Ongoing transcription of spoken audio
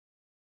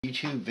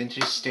YouTube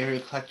Vintage Stereo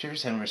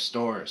Collectors and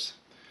Restorers.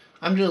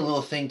 I'm doing a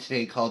little thing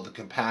today called the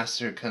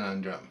Capacitor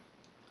Conundrum.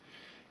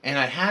 And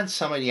I had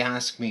somebody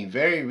ask me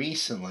very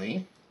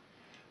recently,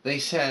 they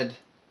said,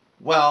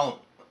 well,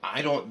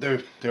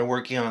 they're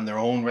working on their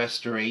own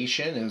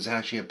restoration. It was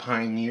actually a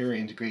Pioneer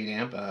integrated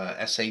amp,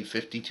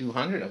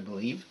 SA5200, I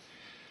believe.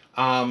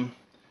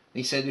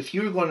 They said, if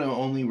you were going to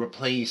only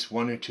replace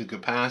one or two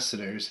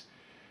capacitors,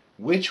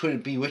 which would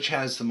it be, which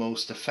has the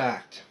most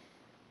effect?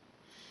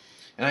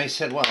 And I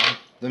said, well,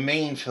 the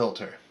main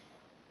filter.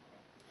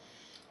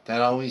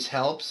 That always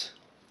helps.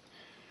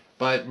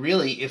 But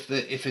really, if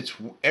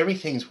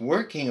everything's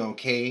working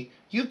okay,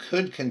 you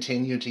could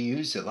continue to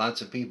use it.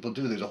 Lots of people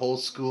do. There's a whole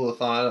school of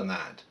thought on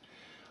that.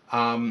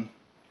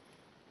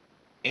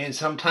 And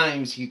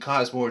sometimes you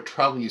cause more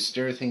trouble. You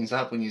stir things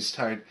up when you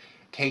start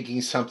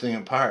taking something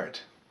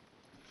apart.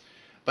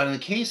 But in the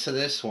case of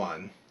this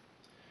one,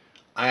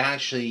 I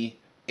actually,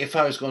 if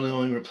I was going to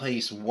only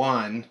replace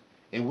one,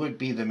 it would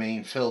be the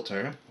main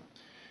filter.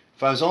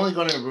 If I was only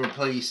going to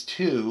replace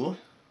two,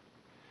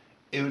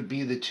 it would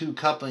be the two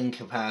coupling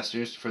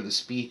capacitors for the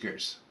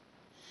speakers.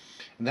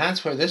 And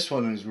that's where this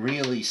one is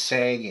really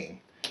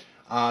sagging.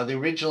 The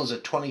original is a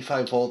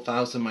 25 volt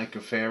 1000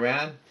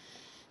 microfarad,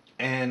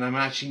 and I'm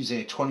actually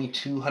using a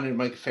 2200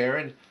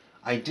 microfarad.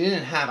 I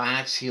didn't have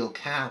axial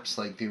caps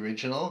like the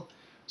original,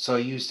 so I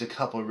used a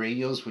couple of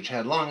radios which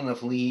had long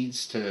enough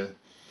leads to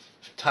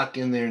tuck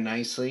in there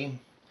nicely.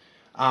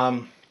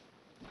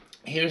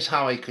 Here's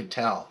how I could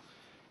tell.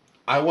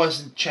 I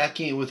wasn't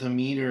checking it with a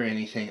meter or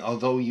anything,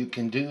 although you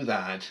can do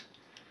that.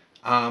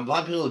 A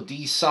lot of people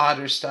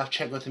desolder stuff,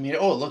 check with a meter.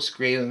 Oh, it looks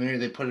great on the meter.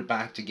 They put it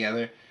back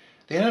together.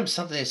 They end up with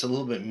something that's a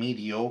little bit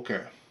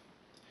mediocre.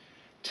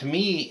 To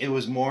me, it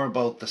was more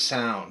about the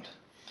sound.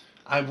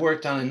 I've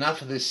worked on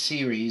enough of this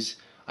series.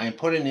 I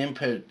put an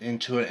input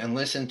into it and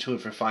listen to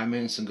it for 5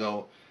 minutes and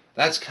go,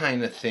 that's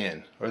kind of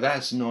thin, or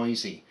that's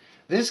noisy.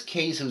 This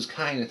case, it was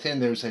kind of thin.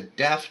 There was a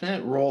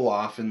definite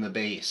roll-off in the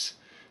bass.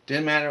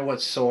 Didn't matter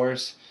what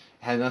source.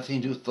 It had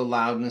nothing to do with the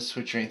loudness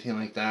switch or anything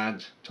like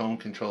that, tone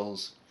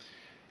controls.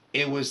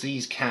 It was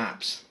these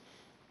caps.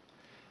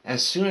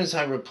 As soon as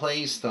I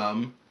replaced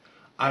them,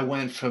 I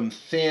went from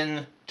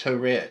thin to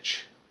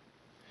rich.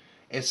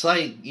 It's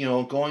like, you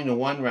know, going to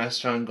one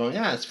restaurant and going,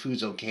 yeah, this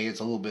food's okay, it's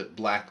a little bit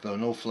black though,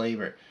 no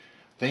flavor.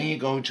 Then you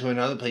go to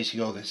another place,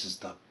 you go, this is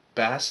the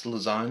best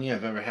lasagna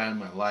I've ever had in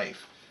my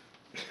life.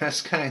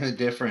 That's kind of the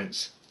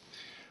difference.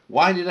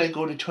 Why did I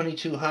go to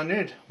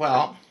 2200?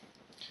 Well,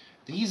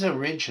 these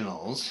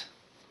originals,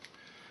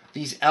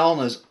 these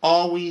Elnas,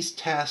 always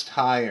test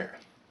higher.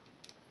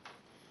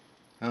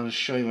 I'll just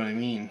show you what I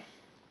mean.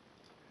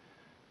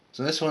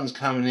 So this one's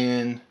coming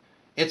in,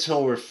 it's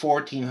over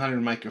 1400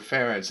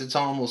 microfarads. It's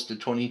almost a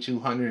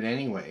 2200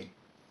 anyway.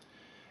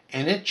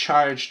 And it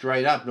charged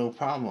right up, no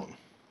problem.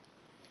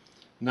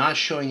 Not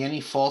showing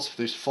any faults. If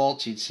there's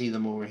faults, you'd see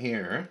them over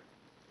here.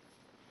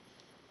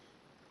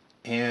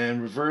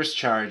 And reverse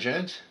charge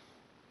it.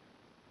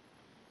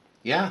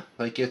 Yeah,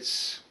 like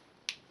it's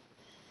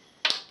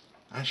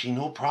actually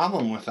no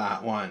problem with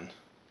that one.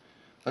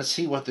 Let's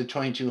see what the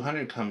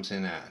 2200 comes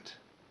in at.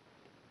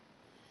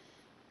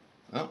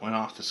 Oh, went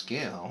off the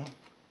scale.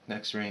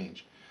 Next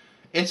range.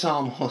 It's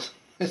almost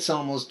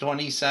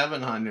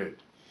 2700.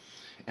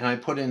 And I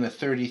put in a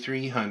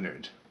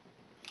 3300.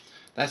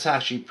 That's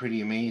actually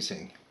pretty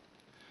amazing.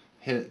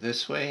 Hit it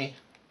this way.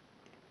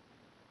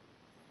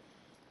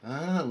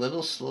 A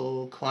little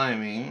slow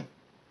climbing.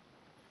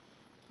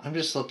 I'm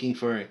just looking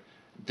for,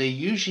 they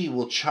usually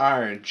will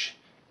charge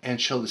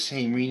and show the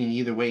same reading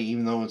either way,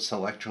 even though it's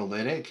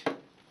electrolytic.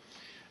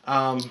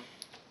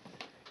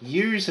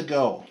 Years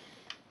ago,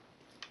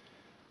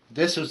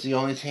 this was the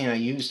only thing I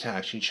used to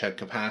actually check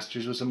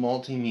capacitors, was a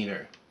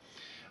multimeter.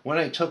 When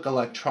I took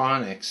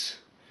electronics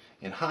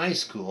in high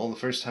school, the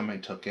first time I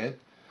took it,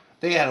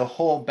 they had a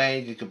whole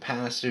bag of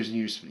capacitors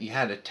and you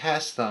had to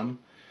test them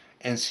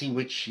and see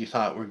which you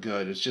thought were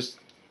good. It's just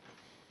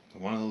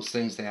one of those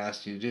things they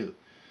asked you to do.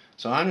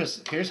 So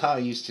here's how I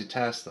used to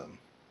test them.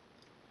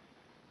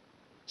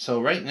 So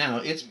right now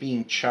it's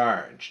being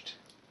charged.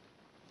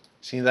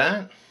 See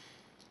that?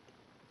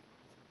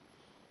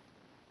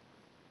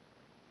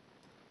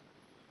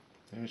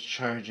 There's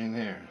charging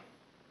there.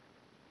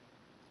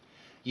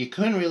 You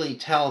couldn't really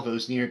tell if it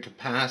was near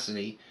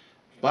capacity,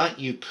 but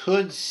you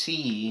could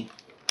see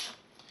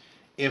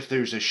if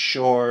there's a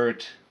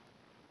short.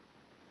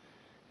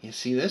 You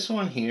see this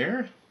one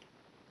here?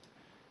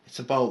 It's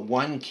about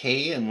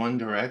 1K in one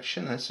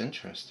direction. That's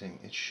interesting.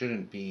 It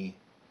shouldn't be.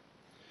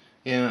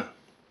 Yeah.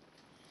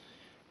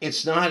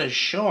 It's not a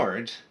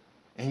short,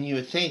 and you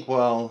would think,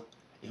 well,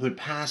 it would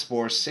pass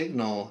more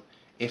signal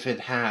if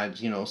it had,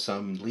 you know,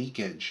 some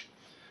leakage.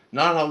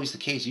 Not always the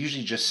case.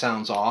 Usually just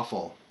sounds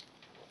awful.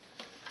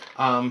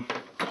 I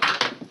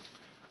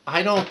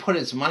don't put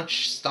as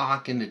much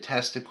stock into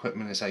test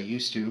equipment as I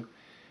used to.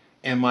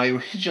 And my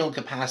original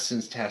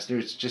capacitance tester,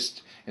 it's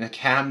just in a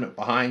cabinet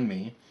behind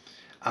me.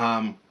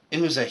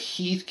 It was a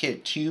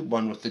Heathkit tube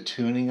one with the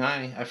tuning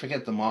eye. I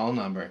forget the model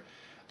number.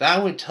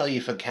 That would tell you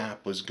if a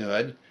cap was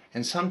good.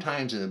 and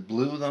sometimes it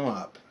blew them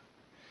up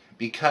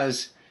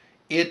because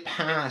it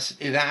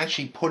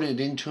actually put it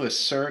into a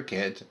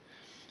circuit,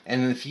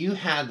 and if you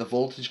had the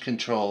voltage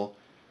control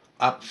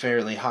up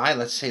fairly high,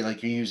 let's say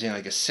like you're using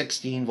like a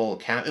 16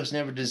 volt cap, it was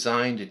never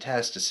designed to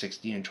test a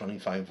 16 and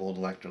 25 volt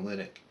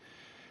electrolytic.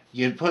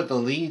 You'd put the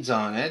leads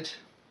on it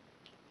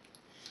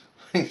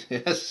like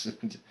this,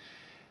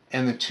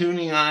 and the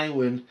tuning eye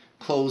would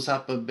close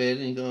up a bit,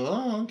 and you go,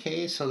 oh,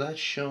 okay, so that's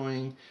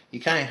showing.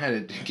 You kind of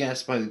had to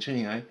guess by the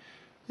tuning eye.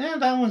 Yeah,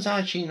 that one's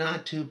actually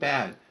not too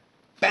bad.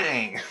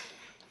 Bang!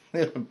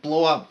 It would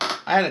blow up.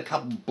 I had a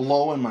couple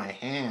blow in my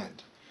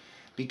hand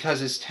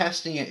because it's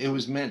testing it. It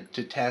was meant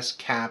to test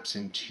caps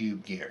and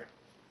tube gear.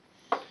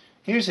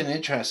 Here's an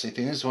interesting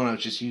thing. This is one I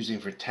was just using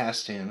for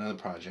testing another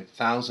project.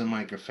 1000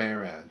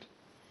 microfarad.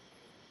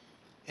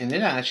 And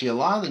it actually, a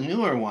lot of the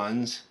newer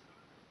ones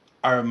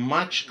are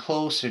much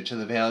closer to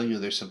the value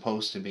they're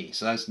supposed to be.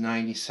 So that's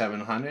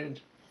 9700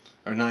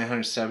 or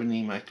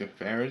 970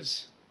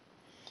 microfarads.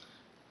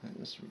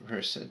 Let's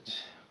reverse it.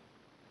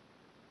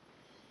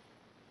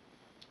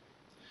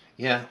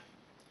 Yeah,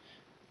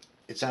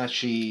 it's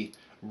actually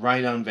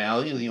right on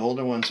value. The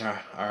older ones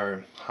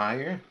are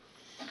higher.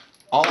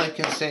 All I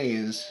can say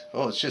is,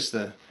 oh, it's just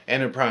the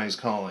enterprise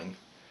calling.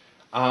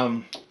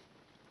 I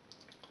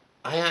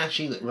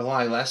actually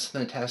rely less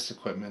on the test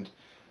equipment.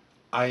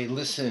 I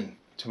listen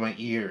to my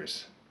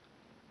ears.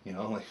 You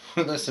know,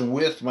 like listen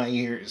with my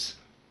ears.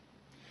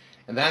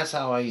 And that's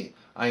how I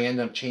end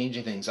up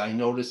changing things. I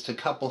noticed a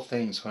couple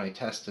things when I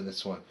tested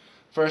this one.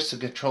 First, the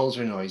controls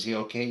are noisy.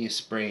 Okay, you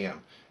spray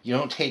them. You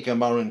don't take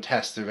them out and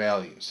test their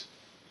values.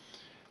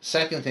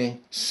 Second thing,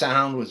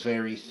 sound was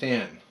very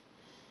thin.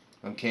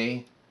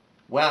 Okay,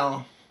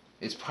 well,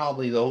 it's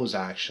probably those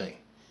actually.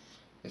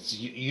 It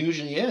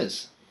usually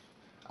is.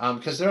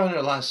 Because they're under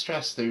a lot of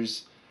stress.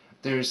 There's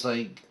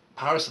like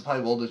power supply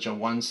voltage on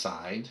one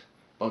side,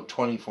 about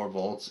 24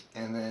 volts,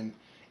 and then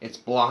it's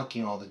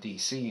blocking all the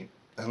DC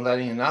and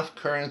letting enough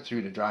current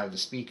through to drive the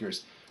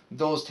speakers.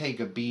 Those take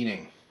a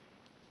beating.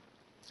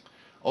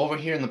 Over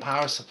here in the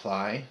power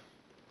supply,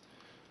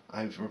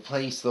 I've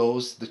replaced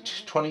those, the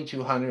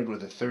 2200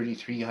 with a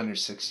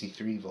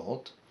 3363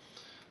 volt.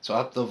 So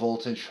up the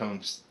voltage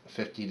from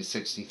 50 to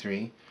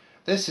 63.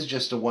 This is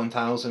just a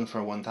 1000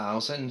 for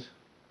 1000.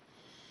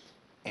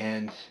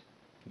 And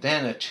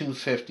then a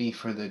 250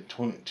 for the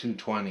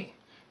 220.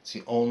 It's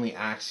the only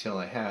axial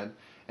I had.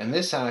 And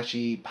this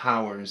actually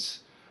powers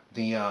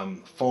the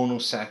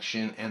phono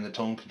section and the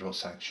tone control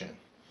section.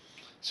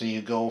 So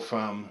you go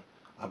from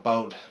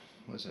about,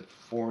 was it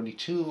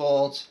 42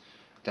 volts,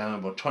 down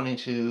about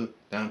 22,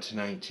 down to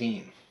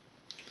 19.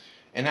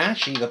 And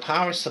actually the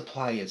power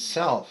supply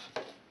itself,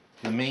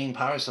 the main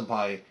power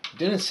supply,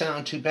 didn't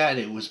sound too bad.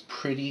 It was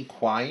pretty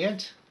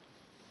quiet.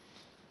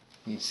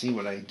 You see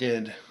what I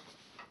did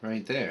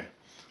right there.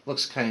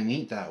 Looks kind of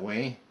neat that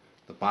way.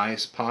 The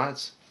bias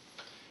pots.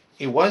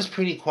 It was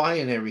pretty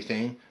quiet and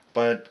everything,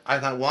 but I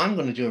thought, well, I'm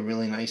going to do a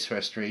really nice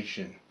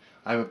restoration.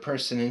 I have a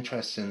person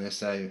interested in this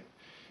that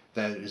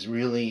is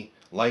really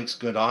likes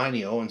good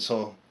audio, and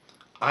so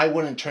I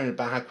wouldn't turn it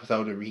back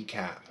without a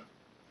recap.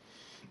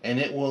 And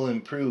it will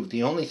improve.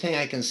 The only thing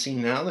I can see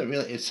now that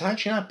really, it's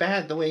actually not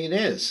bad the way it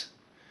is.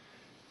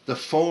 The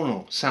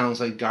phono sounds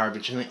like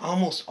garbage, and they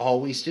almost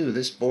always do.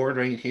 This board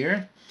right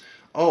here,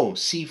 oh,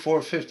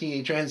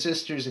 C458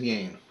 transistors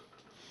again.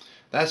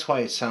 That's why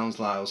it sounds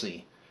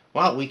lousy.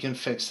 Well, we can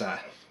fix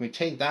that. We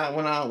take that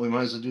one out, we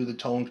might as well do the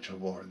tone control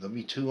board. There'll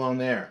be two on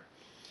there.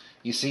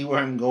 You see where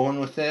I'm going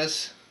with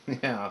this?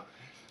 Yeah.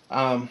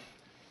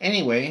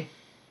 Anyway,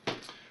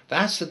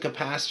 that's the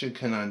capacitor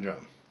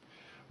conundrum.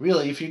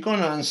 Really, if you're going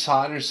to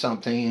unsolder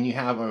something and you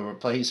have a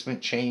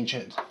replacement, change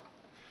it.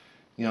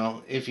 You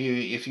know, if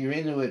you're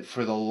into it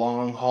for the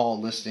long haul,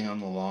 listening on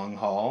the long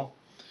haul,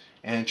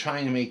 and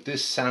trying to make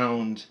this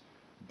sound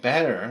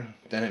better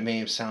than it may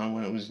have sounded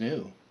when it was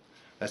new.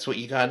 That's what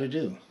you got to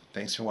do.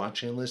 Thanks for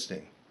watching and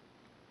listening.